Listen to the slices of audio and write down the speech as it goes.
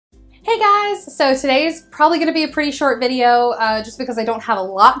guys, so today's probably going to be a pretty short video just because I don't have a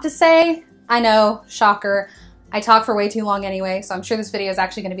lot to say. I know, shocker. I talk for way too long anyway, so I'm sure this video is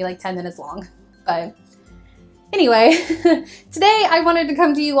actually going to be like 10 minutes long. But anyway, today I wanted to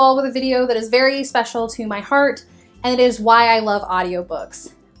come to you all with a video that is very special to my heart, and it is why I love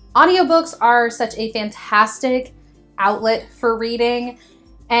audiobooks. Audiobooks are such a fantastic outlet for reading,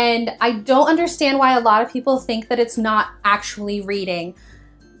 and I don't understand why a lot of people think that it's not actually reading.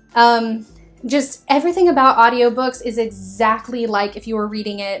 Just everything about audiobooks is exactly like if you were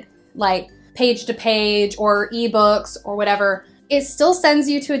reading it like page to page or ebooks or whatever. It still sends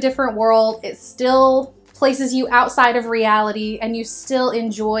you to a different world. It still places you outside of reality and you still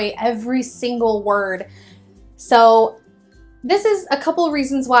enjoy every single word. So this is a couple of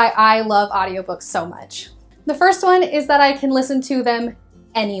reasons why I love audiobooks so much. The first one is that I can listen to them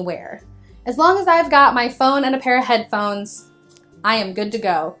anywhere. As long as I've got my phone and a pair of headphones, I am good to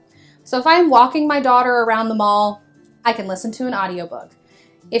go. So if I'm walking my daughter around the mall, I can listen to an audiobook.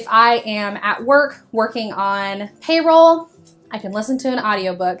 If I am at work working on payroll, I can listen to an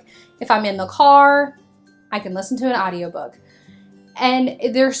audiobook. If I'm in the car, I can listen to an audiobook. And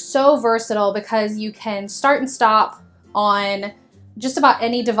they're so versatile because you can start and stop on just about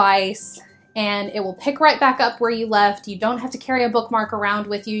any device and it will pick right back up where you left. You don't have to carry a bookmark around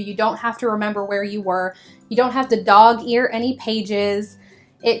with you. You don't have to remember where you were. You don't have to dog ear any pages.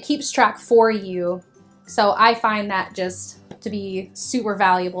 It keeps track for you. So I find that just to be super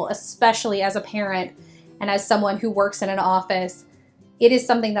valuable, especially as a parent and as someone who works in an office. It is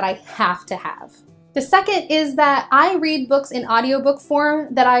something that I have to have. The second is that I read books in audiobook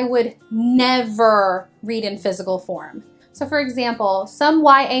form that I would never read in physical form. So for example, some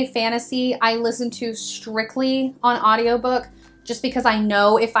YA fantasy I listen to strictly on audiobook just because I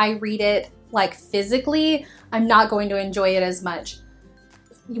know if I read it like physically, I'm not going to enjoy it as much.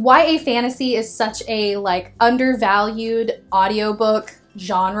 YA fantasy is such a like undervalued audiobook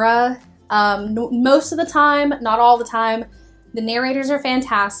genre. Most of the time, not all the time, the narrators are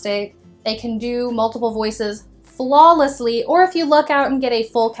fantastic. They can do multiple voices flawlessly, or if you look out and get a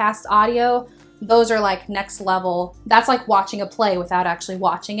full cast audio, those are like next level. That's like watching a play without actually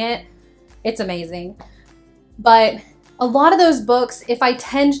watching it. It's amazing. But a lot of those books, if I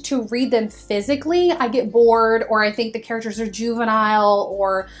tend to read them physically, I get bored or I think the characters are juvenile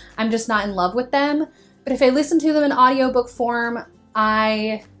or I'm just not in love with them. But if I listen to them in audiobook form,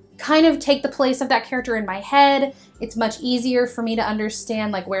 I kind of take the place of that character in my head. It's much easier for me to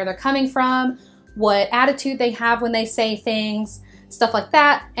understand like where they're coming from, what attitude they have when they say things, stuff like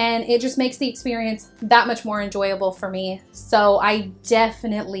that. And it just makes the experience that much more enjoyable for me. So I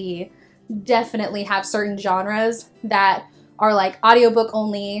definitely have certain genres that are like audiobook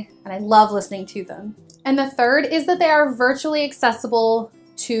only, and I love listening to them. And the third is that they are virtually accessible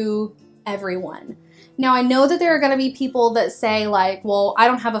to everyone. Now I know that there are going to be people that say like, well, I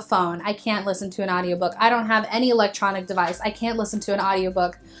don't have a phone, I can't listen to an audiobook. I don't have any electronic device, I can't listen to an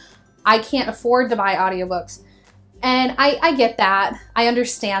audiobook. I can't afford to buy audiobooks. And I get that. I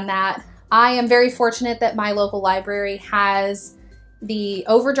understand that. I am very fortunate that my local library has the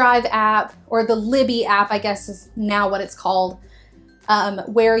Overdrive app, or the Libby app, I guess is now what it's called,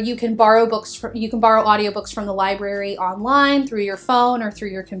 where you can borrow audiobooks from the library online through your phone or through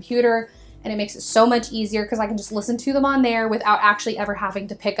your computer, and it makes it so much easier because I can just listen to them on there without actually ever having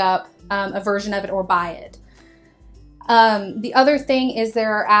to pick up a version of it or buy it. The other thing is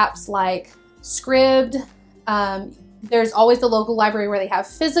there are apps like Scribd. There's always the local library where they have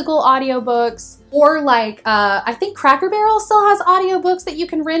physical audiobooks, or like, I think Cracker Barrel still has audiobooks that you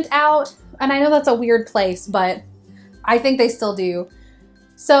can rent out. And I know that's a weird place, but I think they still do.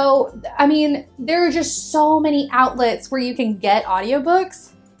 So, I mean, there are just so many outlets where you can get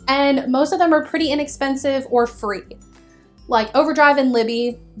audiobooks, and most of them are pretty inexpensive or free. Like Overdrive and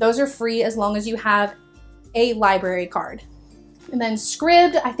Libby, those are free as long as you have a library card. And then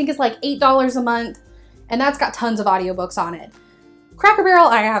Scribd, I think is like $8 a month. And that's got tons of audiobooks on it. Cracker Barrel,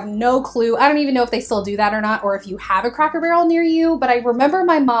 I have no clue. I don't even know if they still do that or not, or if you have a Cracker Barrel near you, but I remember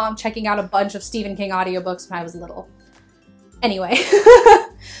my mom checking out a bunch of Stephen King audiobooks when I was little. Anyway,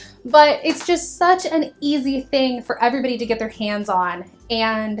 but it's just such an easy thing for everybody to get their hands on.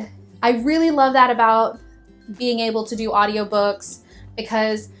 And I really love that about being able to do audiobooks,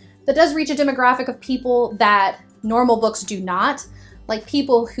 because that does reach a demographic of people that normal books do not. Like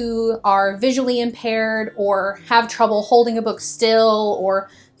people who are visually impaired or have trouble holding a book still or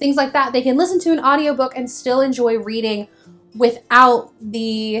things like that. They can listen to an audiobook and still enjoy reading without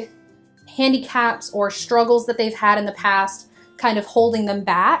the handicaps or struggles that they've had in the past kind of holding them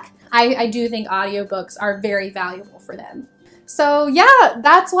back. I do think audiobooks are very valuable for them. So yeah,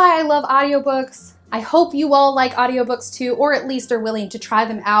 that's why I love audiobooks. I hope you all like audiobooks too, or at least are willing to try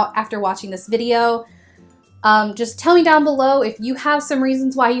them out after watching this video. Just tell me down below if you have some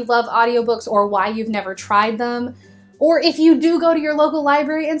reasons why you love audiobooks or why you've never tried them. Or if you do go to your local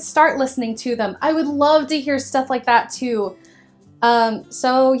library and start listening to them. I would love to hear stuff like that too.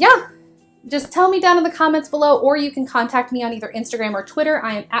 So yeah, just tell me down in the comments below, or you can contact me on either Instagram or Twitter.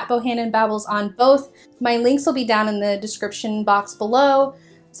 I am at BohannonBabbles on both. My links will be down in the description box below.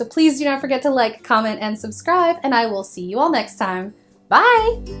 So please do not forget to like, comment, and subscribe, and I will see you all next time.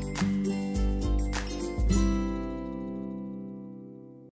 Bye!